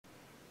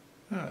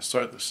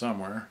Start this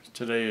somewhere.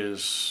 Today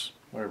is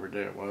whatever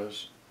day it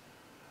was.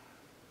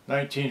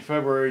 19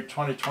 February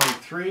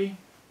 2023.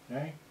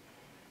 Okay.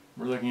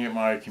 We're looking at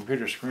my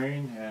computer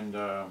screen and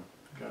got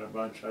a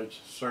bunch. I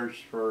just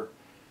searched for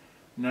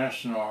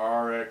National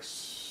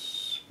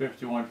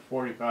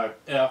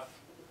RX-5145F,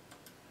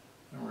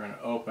 and we're going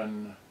to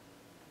open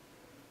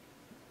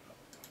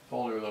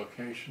folder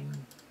location.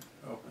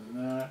 Open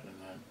that, and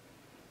then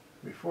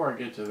before I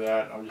get to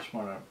that, I just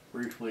want to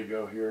briefly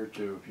go here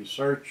to, if you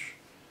search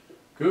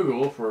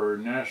Google for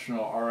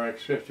National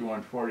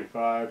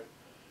RX-5145,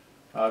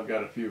 I've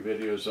got a few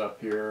videos up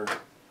here,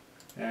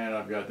 and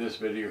I've got this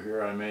video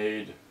here I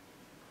made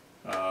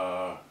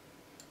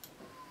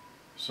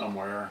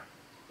somewhere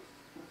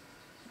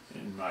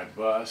in my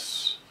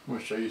bus,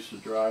 which I used to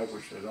drive,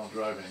 which I don't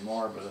drive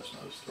anymore, but that's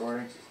another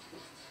story.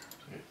 So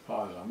hit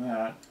pause on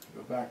that,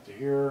 go back to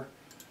here,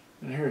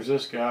 and here's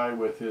this guy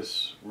with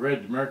this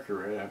red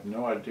mercury. I have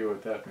no idea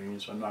what that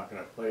means, so I'm not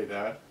going to play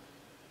that.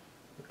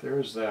 But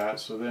there's that,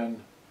 so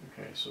then,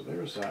 okay, so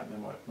there's that, and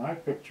then what? My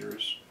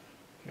pictures,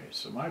 okay,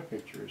 so my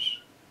pictures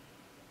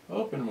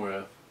open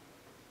with,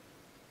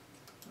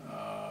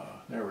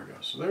 there we go.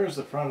 So there's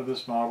the front of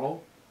this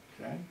model,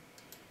 okay,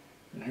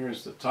 and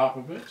here's the top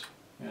of it,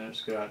 and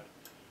it's got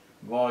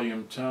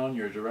volume, tone,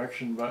 your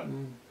direction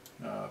button,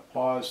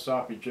 pause,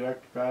 stop,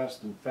 eject,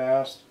 fast and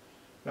fast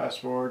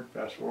forward,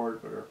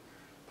 whatever,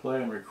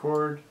 play and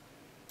record,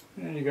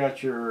 and you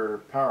got your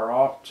power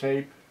off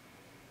tape,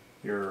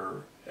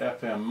 your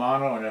FM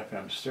mono and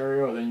FM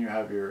stereo, then you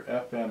have your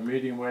FM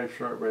medium wave,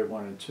 short wave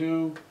 1 and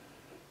 2.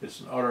 It's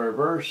an auto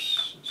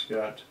reverse. It's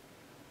got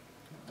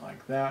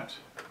like that.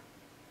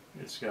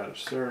 It's got a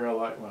stereo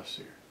light. Let's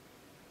see here.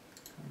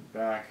 Coming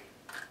back.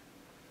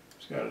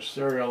 It's got a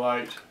stereo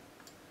light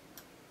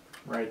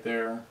right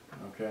there.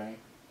 Okay.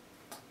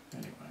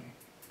 Anyway.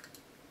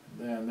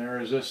 Then there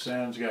is this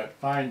end. It's got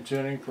fine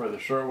tuning for the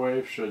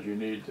shortwave, should you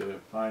need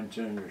to fine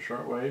tune your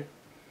shortwave,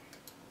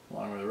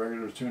 along with a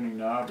regular tuning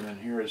knob. And then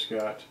here it's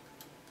got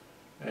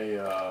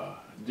a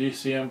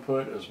DC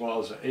input as well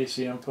as an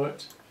AC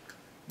input.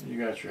 You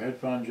got your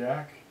headphone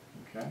jack,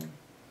 okay,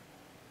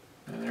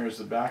 and there's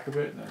the back of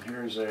it, and then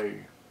here's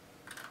a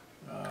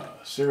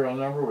serial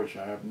number, which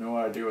I have no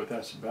idea what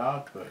that's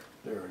about, but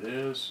there it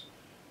is.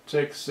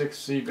 Take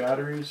 6D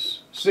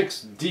batteries,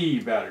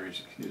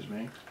 excuse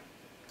me.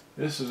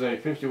 This is a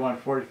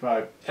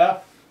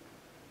 5145F,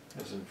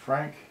 as in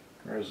Frank.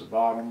 There's the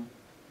bottom.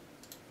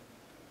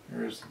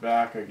 Here's the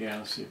back again.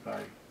 Let's see if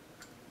I,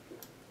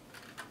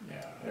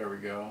 yeah, there we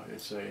go.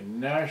 It's a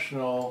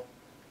National,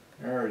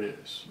 there it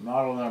is,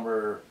 model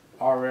number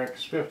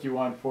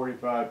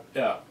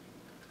RX-5145F.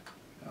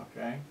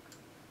 Okay,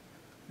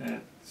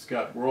 and it's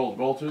got world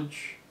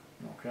voltage.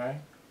 Okay,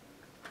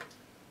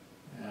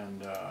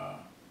 and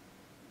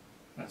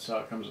that's how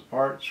it comes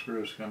apart.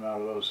 Screws come out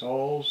of those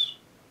holes.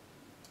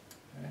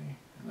 Okay,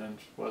 and then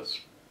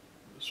this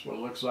is what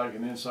it looks like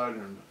in the inside,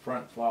 and the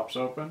front flops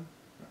open.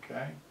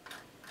 Okay,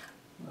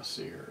 let's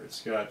see here.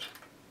 It's got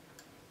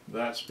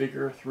that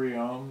speaker, 3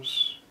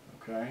 ohms.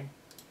 Okay,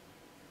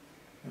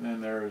 and then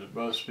there's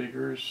both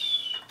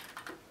speakers.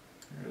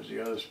 Here's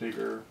the other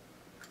speaker.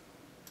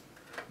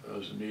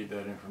 Those who need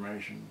that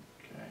information.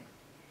 Okay.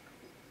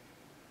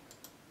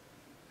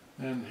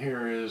 And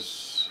here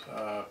is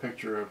a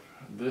picture of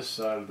this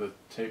side of the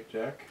tape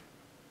deck.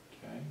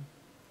 Okay.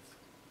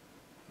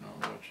 I don't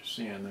know what you're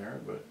seeing there,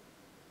 but,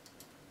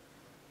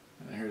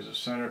 and here's a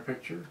center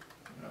picture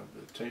of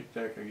the tape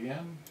deck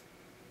again.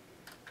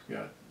 It's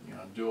got, you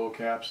know, dual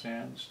cap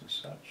stands and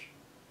such.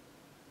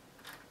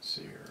 Let's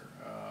see here.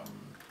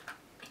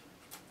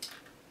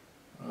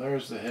 Well,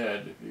 there's the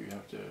head, if you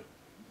have to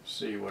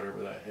see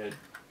whatever that head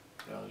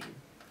tells you.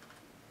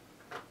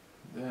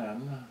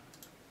 Then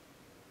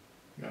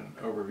you got an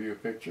overview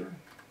picture.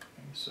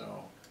 Okay,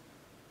 so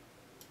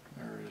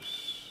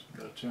there's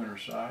the tuner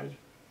side.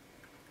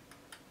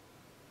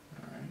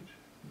 Alright,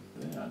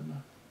 and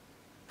then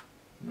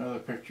another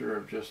picture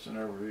of just an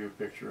overview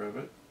picture of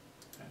it.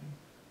 Okay.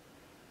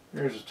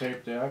 Here's a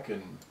tape deck,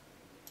 and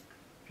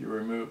if you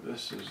remove,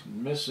 this is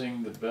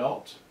missing the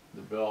belt.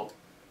 The belt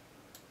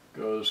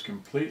goes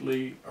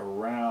completely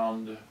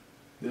around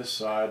this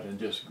side and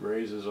just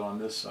grazes on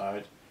this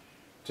side.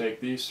 Take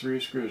these 3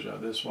 screws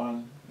out, this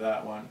one,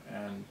 that one,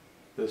 and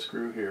this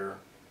screw here,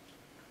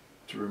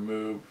 to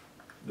remove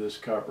this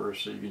cover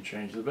so you can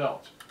change the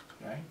belt.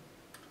 Okay?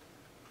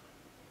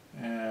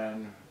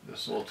 And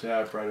this little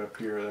tab right up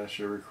here, that's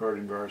your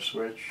recording bar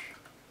switch.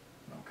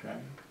 Okay?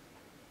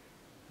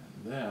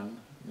 And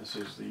then this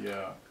is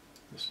the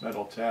this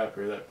metal tab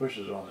here that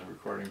pushes on the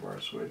recording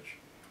bar switch.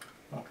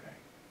 Okay.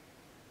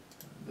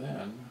 And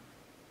then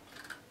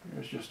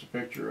here's just a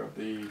picture of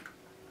the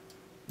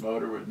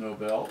motor with no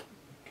belt.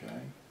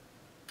 Okay.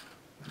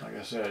 And like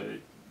I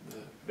said, the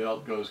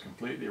belt goes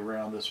completely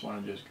around this one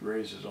and just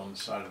grazes on the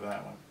side of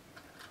that one.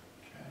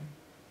 Okay.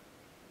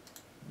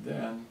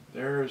 Then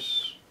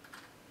there's,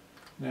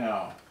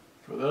 now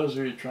for those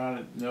of you trying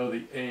to know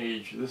the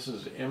age, this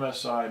is an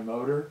MSI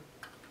motor.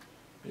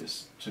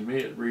 To me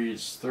it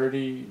reads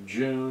 30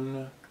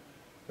 June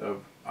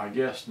of, I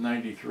guess,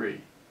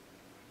 93.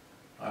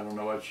 I don't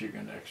know what you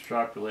can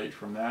extrapolate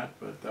from that,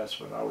 but that's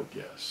what I would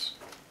guess.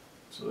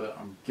 So that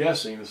I'm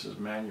guessing this is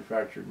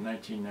manufactured in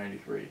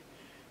 1993.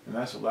 And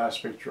that's the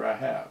last picture I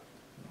have.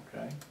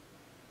 Okay?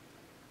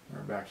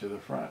 We're back to the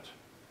front.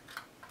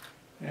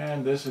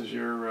 And this is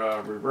your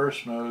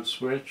reverse mode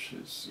switch.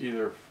 It's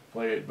either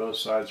play it both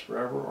sides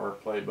forever or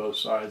play both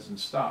sides and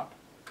stop.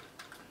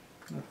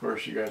 And of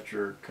course you got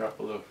your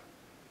couple of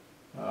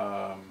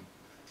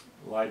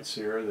lights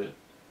here that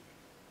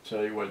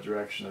tell you what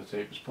direction the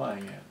tape is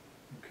playing in.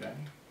 Okay?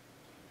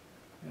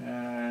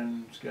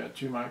 And it's got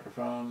two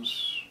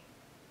microphones.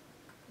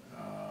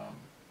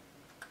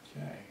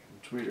 Okay,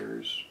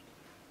 tweeters.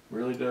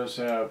 Really does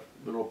have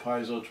little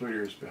piezo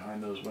tweeters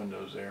behind those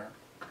windows there.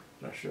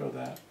 Did I show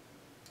that?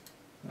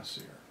 Let's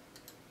see here.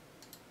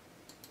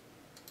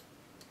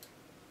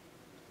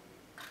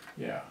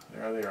 Yeah,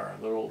 there they are.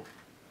 Little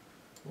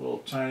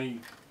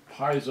tiny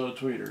piezo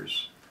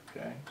tweeters.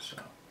 Okay, so.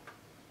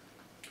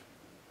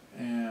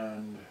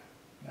 And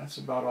that's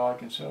about all I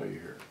can tell you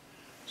here.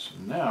 So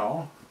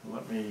now,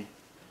 let me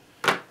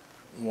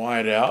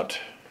wide out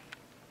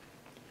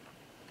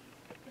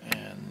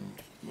and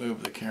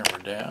move the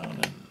camera down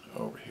and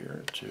over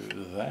here to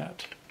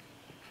that.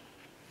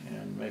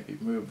 And maybe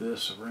move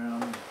this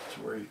around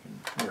to where you can,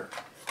 here.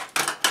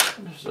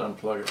 Just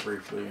unplug it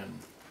briefly and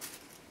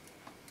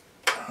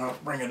I'll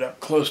bring it up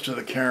close to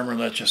the camera and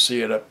let you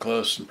see it up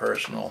close and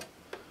personal.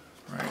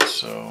 Right,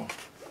 so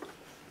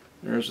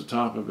there's the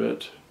top of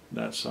it,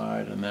 that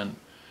side, and then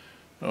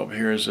over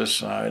here is this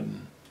side,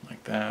 and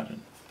like that,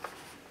 and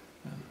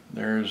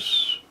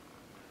there's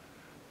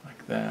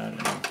like that,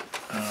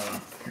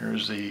 and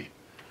here's the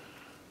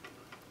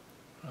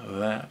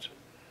that,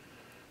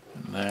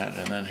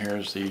 and then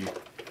here's the,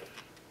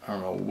 I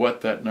don't know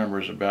what that number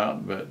is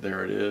about, but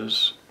there it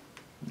is.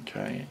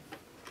 Okay,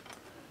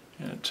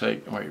 and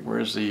wait,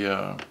 where's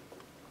the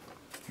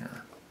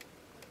here?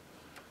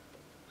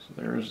 So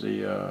there's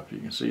the if you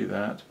can see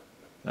that,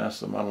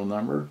 that's the model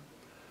number.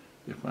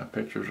 If my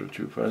pictures are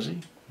too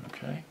fuzzy,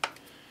 okay.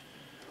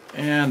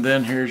 And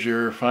then here's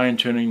your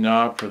fine-tuning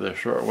knob for the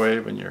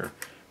shortwave and your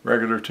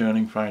regular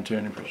tuning,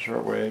 fine-tuning for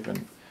shortwave,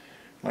 and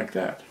like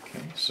that.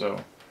 Okay,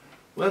 so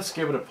let's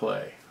give it a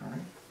play. All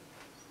right,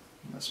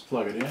 let's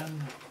plug it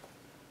in.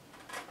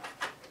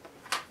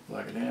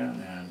 Plug it in,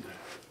 and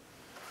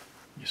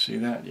you see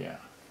that? Yeah.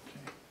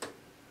 Okay.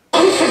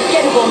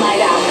 Unforgettable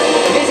night out.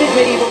 Visit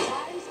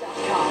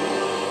medievaltimes.com.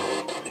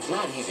 It's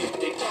not easy.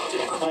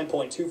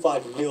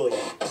 9.25 million.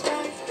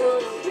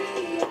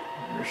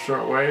 Here's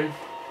shortwave,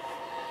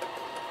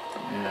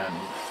 and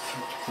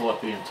pull up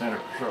the antenna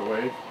for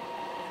shortwave.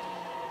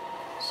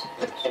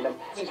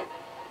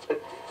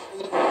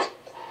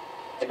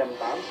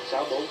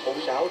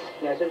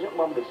 Nhà sản xuất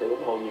mong được sự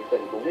ủng hộ nhiệt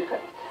tình của quý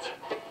khách.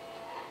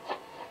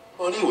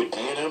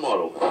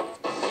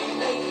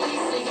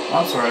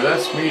 I'm sorry,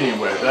 that's medium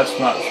wave. That's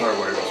not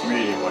shortwave. It's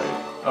medium wave.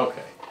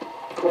 Okay.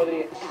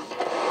 Anyway,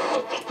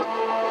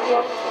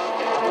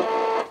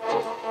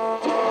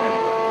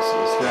 this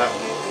is that.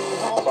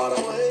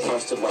 Product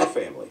trusted by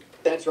family.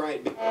 That's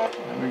right.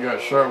 And we got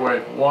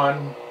shortwave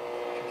 1,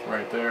 which is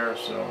right there.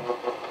 So.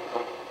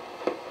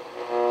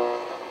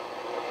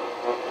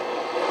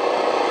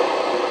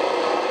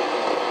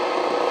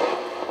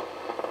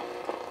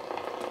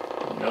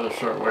 The other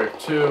shortwave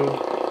 2.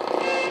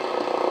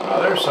 Oh,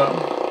 there's something.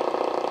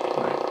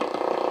 Wait.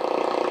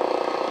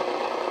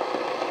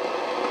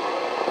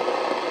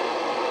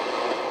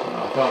 Oh, I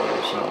thought there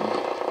was something.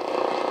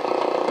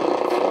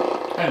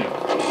 Anyway.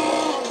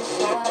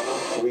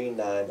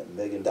 $39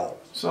 million.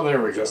 So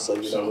there we go. So,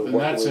 you know, and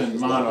that's in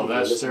mono.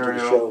 That's stereo.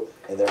 Show,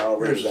 and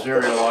there's a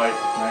stereo light.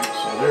 Right?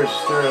 So there's a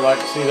stereo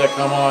light. See that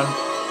come on?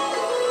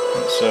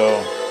 And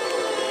so.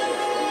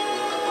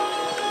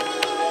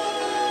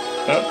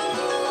 Oh.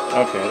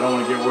 Okay, I don't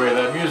want to give away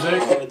that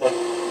music.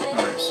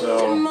 Alright,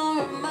 so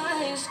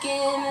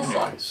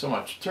anyway, so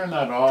much. Turn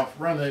that off,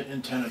 run the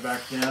antenna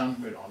back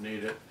down. We don't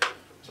need it.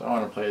 So I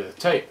want to play the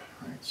tape.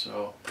 Right,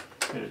 so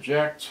hit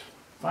eject,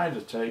 find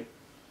the tape.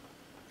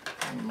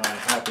 And my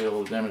happy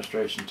little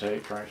demonstration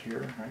tape right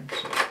here. Right,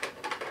 so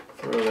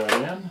throw that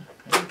in,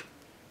 okay,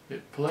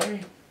 hit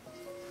play.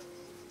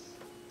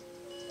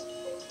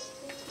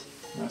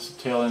 That's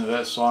the tail end of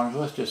that song.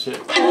 Let's just hit.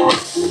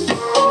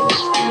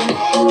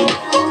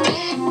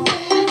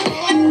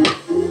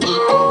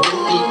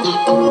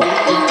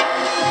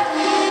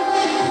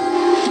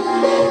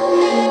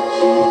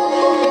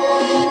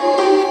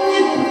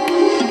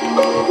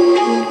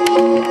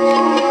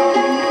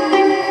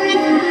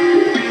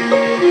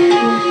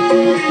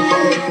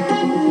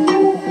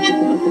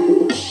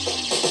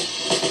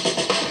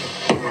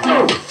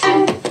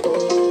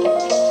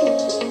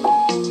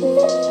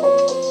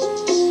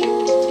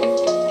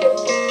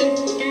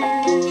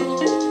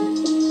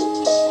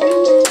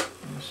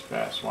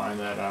 Wind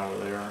that out of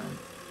there and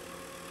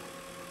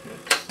hit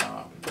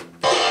stop.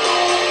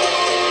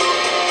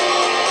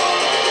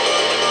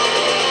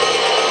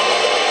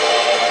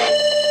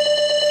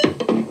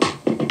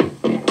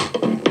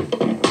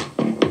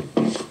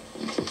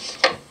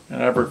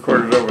 And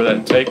recorded over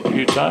that tape a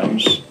few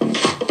times.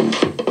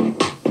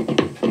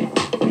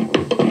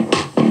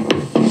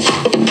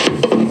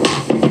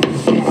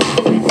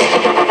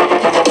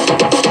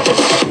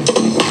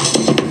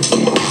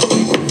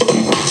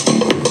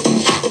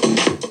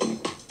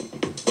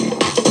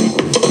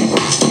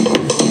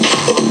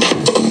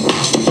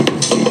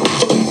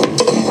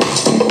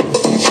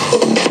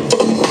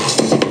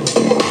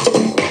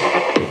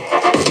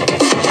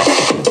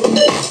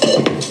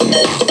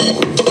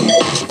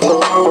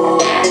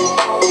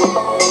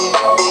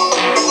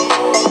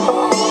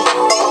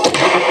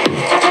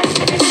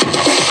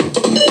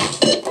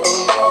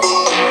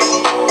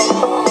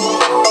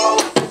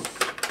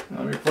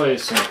 Play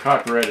some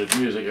copyrighted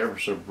music ever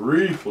so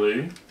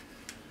briefly,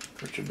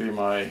 which would be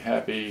my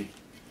happy,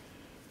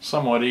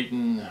 somewhat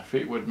eaten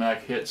Fleetwood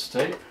Mac hits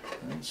tape.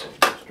 And so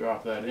just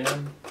drop that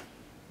in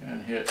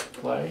and hit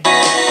play.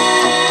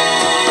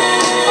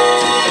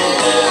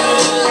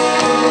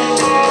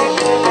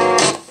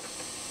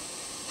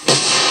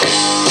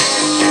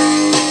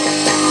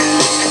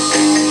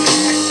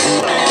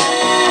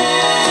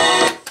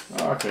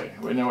 Okay,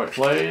 we know it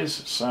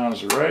plays. It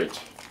sounds right.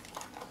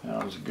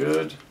 Sounds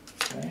good.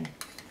 Okay.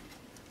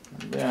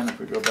 And then if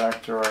we go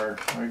back to our,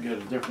 we get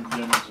a different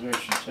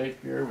demonstration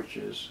tape here, which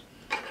is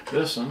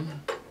this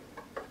one.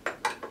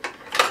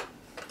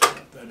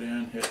 Put that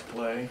in, hit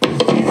play.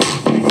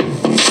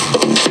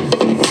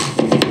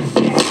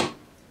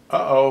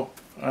 Uh-oh,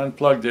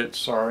 unplugged it,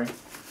 sorry.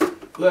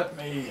 Let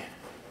me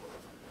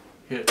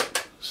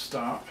hit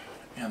stop,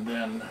 and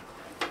then,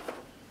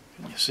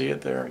 can you see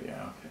it there?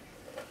 Yeah,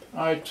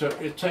 okay.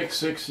 It takes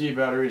 6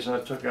 batteries. I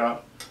took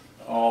out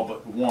all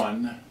but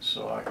one,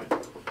 so I could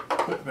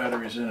put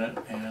batteries in it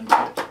and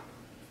hit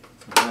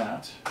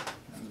that,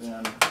 and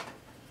then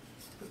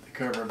put the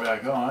cover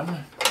back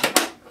on,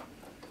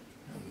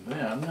 and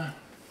then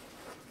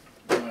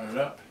run it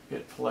up,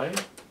 hit play.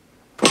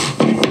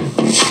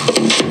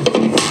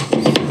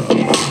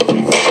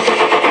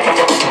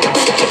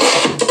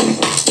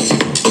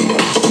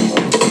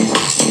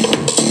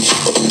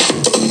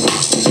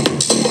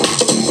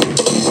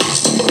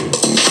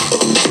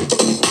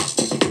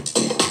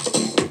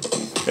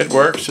 It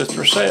works, it's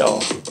for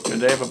sale. Good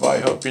day,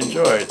 bye-bye, hope you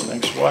enjoyed.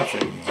 Thanks for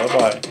watching,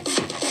 bye-bye.